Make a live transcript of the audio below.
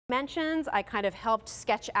Dimensions, I kind of helped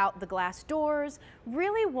sketch out the glass doors,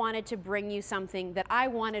 really wanted to bring you something that I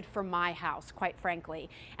wanted for my house, quite frankly.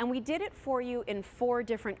 And we did it for you in 4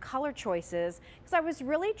 different color choices because I was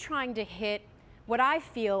really trying to hit what I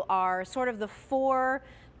feel are sort of the 4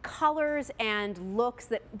 colors and looks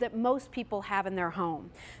that most people have in their home.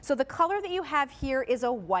 So the color that you have here is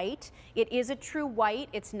a white. It is a true white.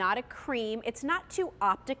 It's not a cream. It's not too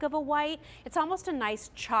optic of a white. It's almost a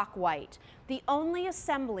nice chalk white. The only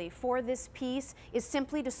assembly for this piece is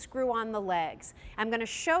simply to screw on the legs. I'm going to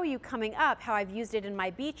show you coming up how I've used it in my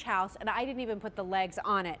beach house, and I didn't even put the legs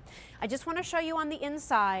on it. I just want to show you on the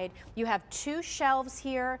inside, you have 2 shelves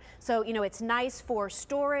here, so you know it's nice for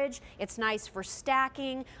storage, it's nice for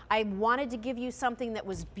stacking. I wanted to give you something that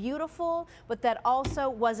was beautiful, but that also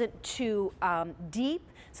wasn't too deep,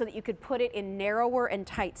 so that you could put it in narrower and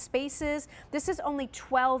tight spaces. This is only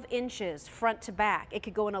 12 inches front to back. It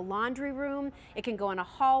could go in a laundry room, it can go in a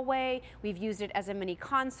hallway. We've used it as a mini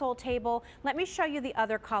console table. Let me show you the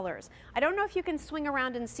other colors. I don't know if you can swing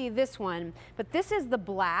around and see this one, but this is the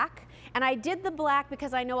black. And I did the black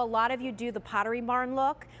because I know a lot of you do the Pottery Barn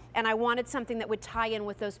look, and I wanted something that would tie in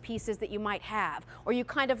with those pieces that you might have. Or you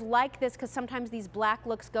kind of like this because sometimes these black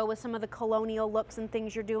looks go with some of the colonial looks and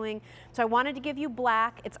things you're doing. So I wanted to give you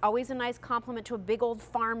black. It's always a nice complement to a big old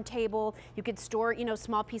farm table. You could store, you know,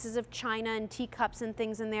 small pieces of china and teacups and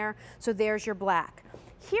things in there. So there's your black.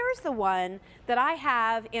 Here's the one that I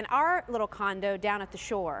have in our little condo down at the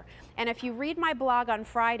shore. And if you read my blog on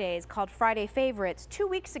Fridays called Friday Favorites, 2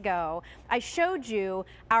 weeks ago, I showed you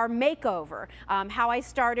our makeover, how I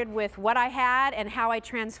started with what I had and how I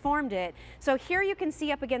transformed it. So here you can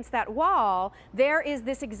see up against that wall, there is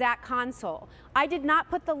this exact console. I did not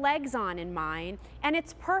put the legs on in mine, and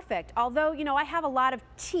it's perfect. Although, you know, I have a lot of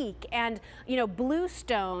teak and, you know,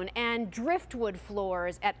 bluestone and driftwood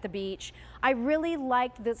floors at the beach. I really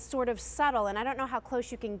liked this sort of subtle, and I don't know how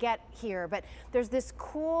close you can get here, but there's this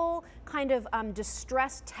cool kind of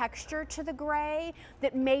distressed texture to the gray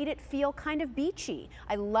that made it feel kind of beachy.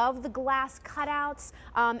 I love the glass cutouts,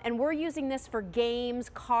 and we're using this for games,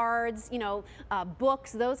 cards, you know,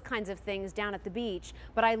 books, those kinds of things down at the beach.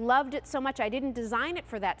 But I loved it so much, I didn't design it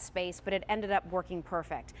for that space, but it ended up working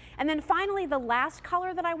perfect. And then finally, the last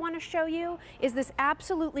color that I want to show you is this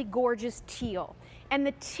absolutely gorgeous teal. And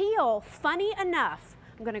the teal, funny enough,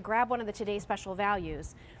 I'm going to grab one of the Today's Special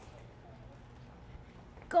Values,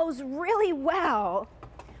 goes really well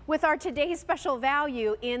with our Today's Special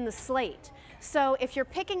Value in the slate. So if you're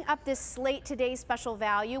picking up this slate Today's Special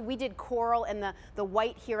Value, we did coral and the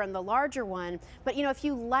white here on the larger one, but you know, if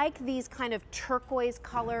you like these kind of turquoise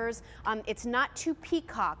colors, it's not too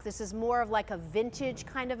peacock. This is more of like a vintage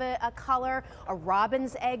kind of a color, a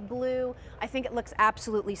robin's egg blue. I think it looks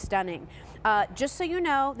absolutely stunning. Just so you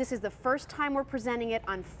know, this is the first time we're presenting it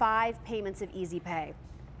on 5 payments of Easy Pay.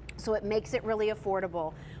 So it makes it really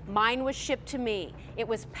affordable. Mine was shipped to me. It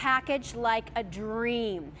was packaged like a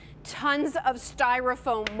dream. Tons of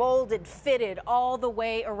styrofoam molded, fitted all the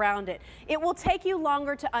way around it. It will take you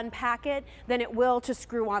longer to unpack it than it will to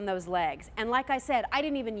screw on those legs. And like I said, I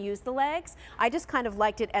didn't even use the legs. I just kind of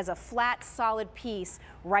liked it as a flat, solid piece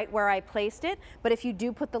right where I placed it. But if you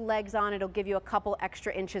do put the legs on, it'll give you a couple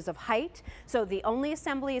extra inches of height. So the only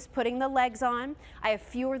assembly is putting the legs on. I have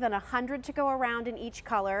fewer than 100 to go around in each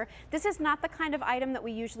color. This is not the kind of item that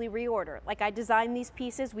we usually reorder. Like I design these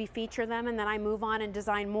pieces, we feature them, and then I move on and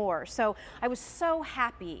design more. So I was so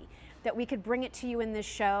happy that we could bring it to you in this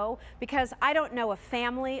show because I don't know a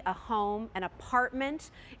family, a home, an apartment,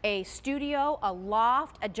 a studio, a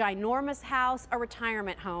loft, a ginormous house, a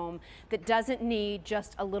retirement home that doesn't need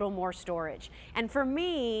just a little more storage. And for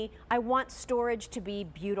me, I want storage to be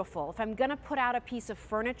beautiful. If I'm gonna put out a piece of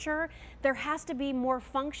furniture, there has to be more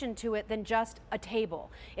function to it than just a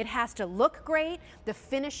table. It has to look great, the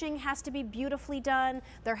finishing has to be beautifully done,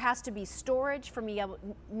 there has to be storage for me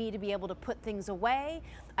to be able to put things away.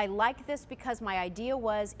 I like this because my idea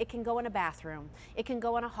was it can go in a bathroom, it can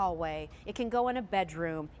go in a hallway, it can go in a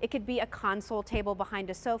bedroom, it could be a console table behind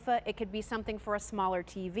a sofa, it could be something for a smaller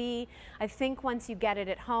TV. I think once you get it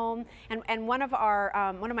at home, and one of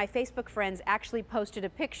my Facebook friends actually posted a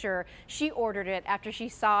picture. She ordered it after she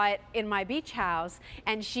saw it in my beach house,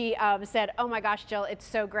 and she said, "Oh my gosh, Jill, it's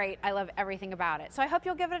so great. I love everything about it." So I hope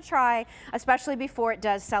you'll give it a try, especially before it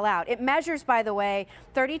does sell out. It measures, by the way,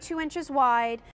 32 inches wide.